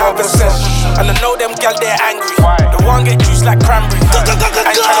glassy, have a sesh. And I know them gal, they're angry. The one get juice like cranberry.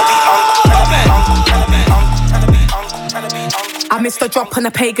 I missed the drop on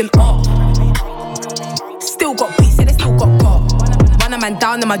a pagan up. Still got beats, yeah, they still got pop. Run a man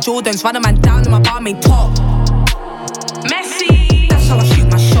down in my Jordans, run a man down in my barmaid top. Messi, that's how I shoot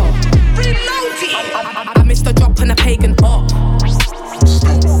my shot. I missed the drop on a pagan up.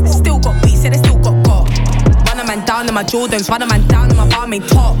 Still got beats, yeah, they still got pop. Run a man down in my Jordans, run a man down in my barmaid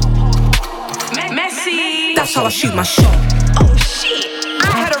top. Messi, that's how I shoot my shot. Oh shit,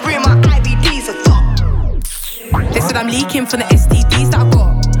 I had a ring, my IBDs are top. They said I'm leaking from the STDs that I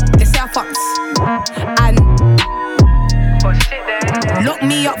got. They say I fucked and lock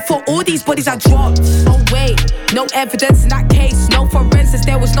me up for all these bodies I dropped. Oh wait, no evidence in that case. No forensics,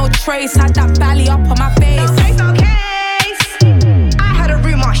 there was no trace. Had that belly up on my face. No case. I had a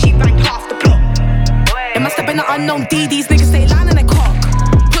rumor, she banged half the block. It must have been an unknown D. These niggas stay lying in their cock.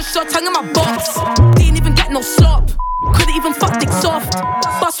 Push your tongue in my box. Didn't even get no slop. Couldn't even fuck dick soft.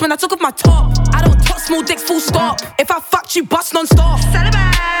 Bust when I took off my top. I don't talk small dicks, full stop. If I fucked you, bust non-stop.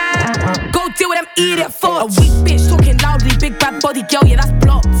 Go deal with them idiot fucks. A weak bitch talking loudly, big bad body girl, yeah, that's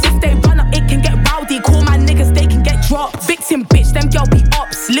blocked. If they run up, it can get rowdy. Call my niggas, they can get dropped. Victim bitch, them girl be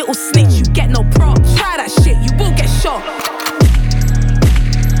ops. Little snitch, you get no props. Try that shit, you will get shot.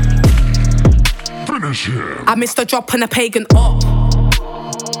 Finish him. I missed a drop on a pagan up.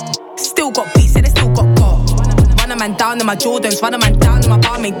 Still got beats, yeah, they still got pop. Run a man down in my Jordans, run a man down in my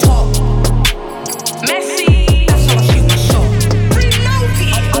barmaid top. Messi, that's how I shoot my shot.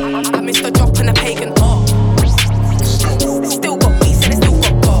 I missed the drop on a pagan up. Still got beats and they still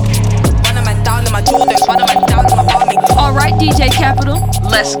got pop. Run a man down in my Jordans, run a man down in my barmaid top. Alright, DJ Kapital,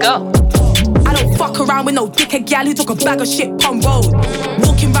 let's go. I don't fuck around with no dickhead gal who took a bag of shit on road.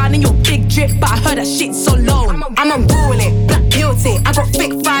 Walking round in your big drip, but I heard that shit's so low. I'm unruly, black beauty. I got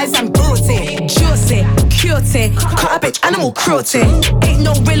thick thighs and booty. Juicy, cutie, cut a bitch, animal cruelty. Ain't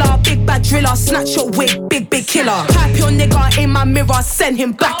no rilla, big bad driller. Snatch your wig, big killer. Type your nigga in my mirror, send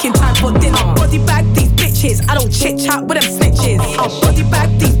him back in time for dinner. Body bag these bitches, I don't chit chat with them snitches. I'll body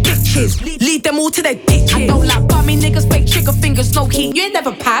bag these bitches, lead them all to their ditches. I don't like bummy niggas, fake trigger fingers, no heat. You ain't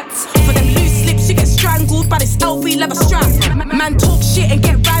never packed. For them loose lips, you get strangled by this LV leather strap. Man talk shit and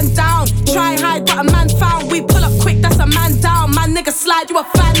get ran down. Try hide, but a man found. We pull up quick, that's a man down. My nigga slide, you a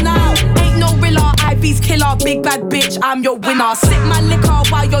fan now. Ain't no rilla, IV's killer, big bad bitch, I'm your winner. Sip my liquor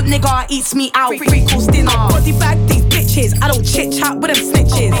while your nigga eats me out. Free course dinner. Body bag these bitches, I don't chit chat with them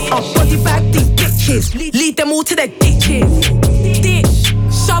snitches. I'll body bag these bitches, lead them all to their ditches. Ditch,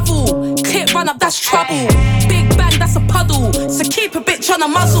 shovel, clip run up, that's trouble. Big bang, that's a puddle. So keep a bitch on a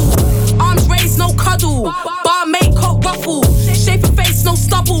muzzle. Arms raised, no cuddle. Barmaid coat ruffle. Shape your face, no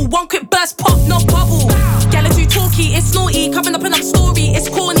stubble. One quick burst, pop, no bubble. Gala do talkie, it's naughty. Coming up in up story, it's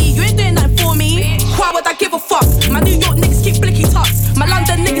corny. You ain't doing that for me. Why would I give a fuck? My New York niggas keep blicky tucks. My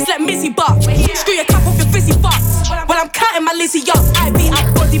London niggas let Mizzy buck. Screw your cap off your fizzy fucks. When I'm counting my Lizzie up, I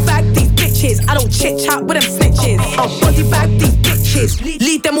body bag these bitches. I don't chit chat with them snitches. I'll body bag these bitches,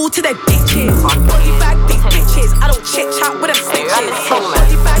 lead them all to their ditches. Body bag these bitches, I don't chit chat with them snitches. I'll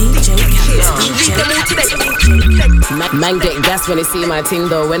body bag these bitches, lead them all to their ditches. Man get gas when they see my ting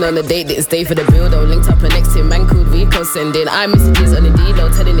though. Went on a date, didn't stay for the bill though. Linked up and next to him, man called Rico sending I messages on the D-Lo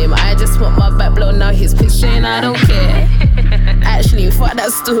telling him I just want my back blown. Now he's picturing I don't care. Actually, fuck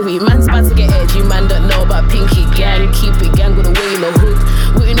that story. Man's about to get edgy. Man don't know about Pinky gang. Keep it gang with the way in the hood.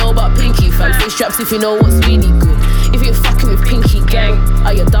 What you know about Pinky fam? Face straps if you know what's really good. If you're fucking with Pinky gang,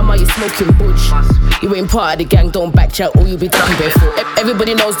 are you dumb? Are you smoking butch? You ain't part of the gang, don't back chat or you'll be done barefoot.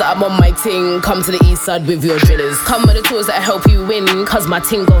 Everybody knows that I'm on my ting. Come to the east side with your drillers. Come with the tools that help you win. Cause my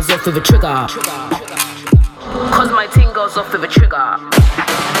ting goes off with a trigger. Cause my ting goes off with a trigger.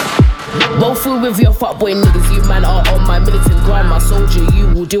 Roll through with your fuckboy niggas, you man are on my militant grind. My soldier, you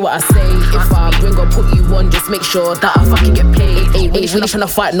will do what I say. If I bring or put you on, just make sure that I fucking get paid. Ain't really tryna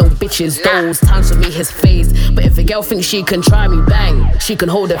fight no bitches, those times for me his face. But if a girl thinks she can try me, bang, she can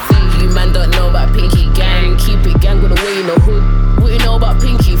hold her feet. You man don't know about Pinky gang, keep it gang with the way in the hood. What you know about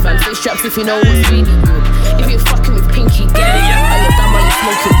Pinky fam? Face straps if you know what's really good. If you're fucking with Pinky gang, are you dumb, are you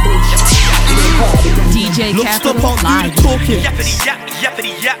smoking butch? DJ Kapital live. Talking. Yappity yap,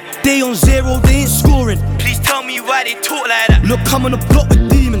 yappity yap. They on zero, they ain't scoring. Please tell me why they talk like that. Look, I'm on the block with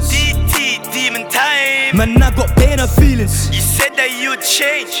demons. DT, demon time. Man, I got better feelings. You said that you'd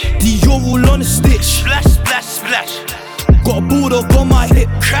change. Dior all on a stitch. Splash, splash, splash. Got a bulldog on my hip.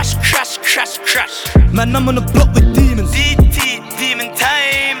 Crash, crash, crash, crash. Man, I'm on the block with demons. DT, demon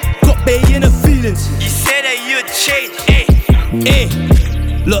time. Got better feelings. You said that you'd change. Hey, hey.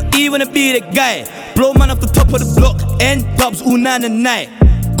 Look, E wanna be the guy. Blow man off the top of the block. End dubs all 9 and 9.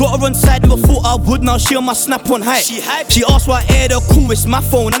 Got her on side, never thought I would. Now she on my snap on hype. She asked why I air the cool. It's my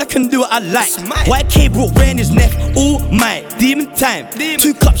phone and I can do what I like. YK brought rain his neck. All my demon time.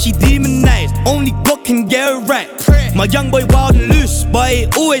 2 cups she demonized. Only God can get her right. My young boy wild and loose, but he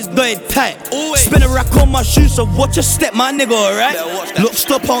always got it tight. Spin a rack on my shoes, so watch your step, my nigga, alright? Look,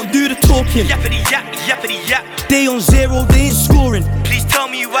 stop, I don't do the talking. Yappity yap, yappity yap. They on 0, they ain't scoring. Please tell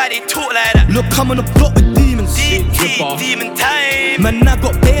me why they talk like that. Look, I'm on the block with demons. Demon time. Man, I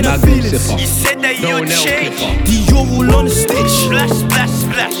got pain and feelings. You said that you'd change. You're all on the stage. Splash, splash,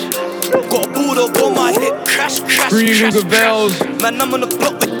 splash. Got a bulldog on my hip. Crash, crash, Green Bells. Man, I'm on the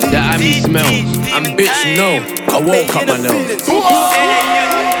block with demons. That Abby smells. And bitch, no, I won't cut my nails.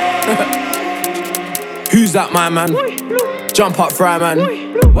 Who's that, my man? Jump up, fry man.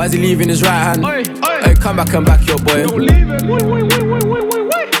 Why is he leaving his right hand? Hey, come back and back your boy.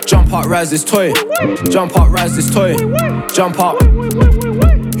 Jump up, rise this toy. Jump up, rise this toy. Jump up.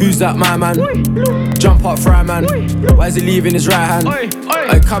 Who's that, my man? Jump up, fry man. Why is he leaving his right hand?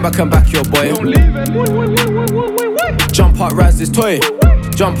 Hey, come back and back your boy. Jump up, rise this toy.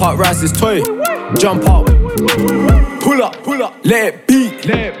 Jump up, rise this toy. Jump up. Pull up, let it beat.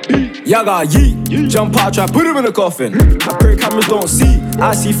 Yaga yeet. Jump out, try put him in the coffin. I pray cameras don't see.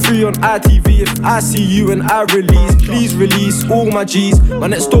 I see 3 on ITV. If I see you and I release, please release all my G's. My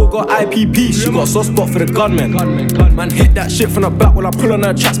next door got IPP. She got a soft spot for the gunman. Man hit that shit from the back when I pull on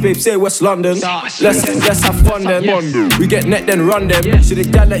her tracks, babe. Say West London. Let's have fun then. We get net then run them. So the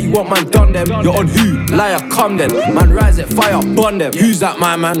gal that you want, man, done them. You're on who? Liar, come then. Man rise it, fire, bun them. Who's that,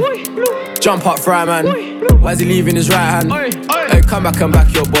 my man? Jump up, fry man. Why is he leaving his right hand? Hey, come back and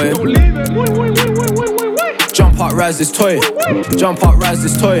back your boy. Jump up, rise this toy. Jump up, rise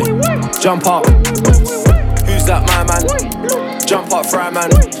this toy. Jump up. Who's that, my man? Jump up, fry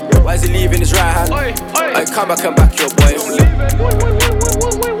man. Why is he leaving his right hand? Hey, come back and back your boy.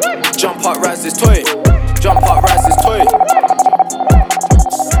 Jump up, rise this toy. Jump up, rise this toy.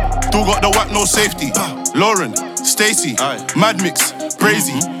 Still got the whack, no safety. Lauren, Stacy, Mad Mix,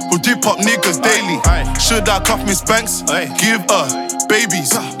 Brazy, who dip up niggas daily. Should I cuff Miss Banks? Give her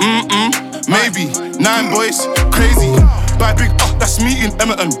babies. Maybe 9 boys, crazy. Buy big, that's me in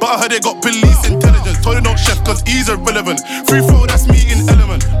Emerton. But I heard they got police intelligence. Told they don't chef cause he's irrelevant. Free throw, that's me in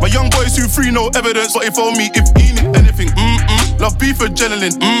Element. My young boys who free, no evidence. But if on me, if he need anything, love beef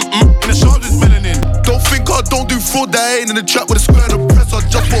adrenaline, in the shoulders melanin. Don't think I don't do fraud, that I ain't in the trap with a square and a press. I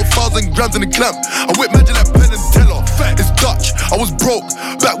just bought 1,000 grams in the clamp. I whip magic like Penn and Teller. It's Dutch, I was broke,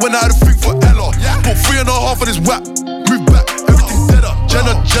 back when I had a thing for Ella. Put 3.5 on this whack, move back, everything's deader.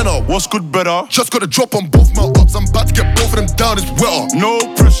 Jenna, what's good, better? Just got a drop on both my ups, I'm about to get both of them down, it's wetter. No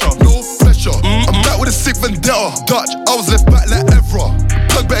pressure. I'm back with a sick vendetta. Dutch, I was left back like Evra.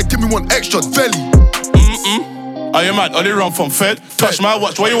 Plug better give me one extra, Velly. Are you mad? Are they run from Fed? Touch my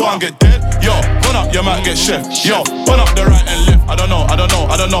watch, why you wanna get dead? Yo, run up, you might get chef. Yo, run up the right and left. I don't know.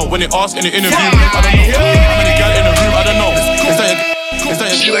 When they ask in the interview, I don't know. How many gal in the room? I don't know. Is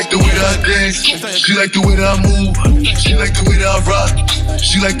that She like the way that I dance. She like the way that I move. She like the way that I rock.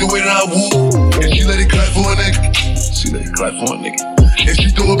 She like the way that I woo. And she let it clap for a nigga. She let it clap for a nigga. And she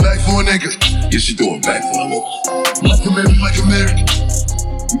throw it back for a nigga. Yeah, she throw it back for a nigga. Like a Mary.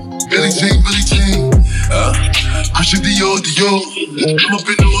 Billie Jean. Christian Dior. I'm up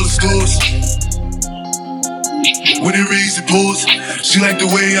in all the stores. When it rains, it pours. She like the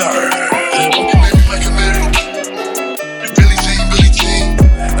way like a Mary. Billie Jean.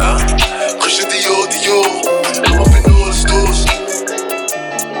 Christian Dior. I'm up in all the stores.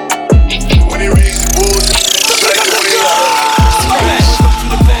 When it rains, it pours. She like the way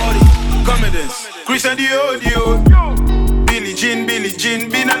Come with this. Christian Dior. Billie Jean,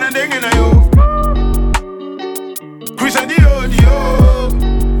 bin and a ding in a yo. Christian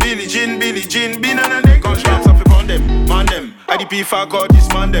Dior. Billie Jean, bin and a ding. Gunshots off upon them, man them. IDP fuck all this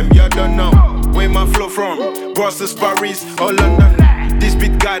man them, you don't know. Where my flow from? Brussels, Paris, or London. This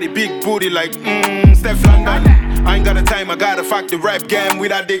beat got a big booty like Steph London. I ain't got the time, I gotta fuck the rap game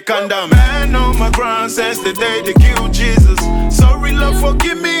without the condom. Man on my ground since the day they killed Jesus. Sorry, Lord,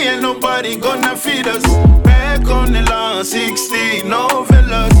 forgive me, ain't nobody gonna feed us. Back on the line, 60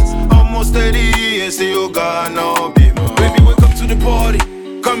 novellas. Almost 30 years, still got no people. Baby, wake up to the party.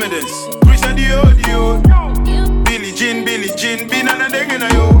 Come in this. Christian Dior. Billie Jean, bin and a ding in a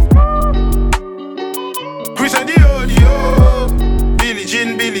yo. Christian Dior. Billie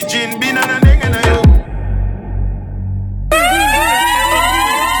Jean, bin and a ding in a yo.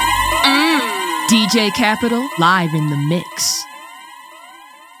 DJ Kapital live in the mix.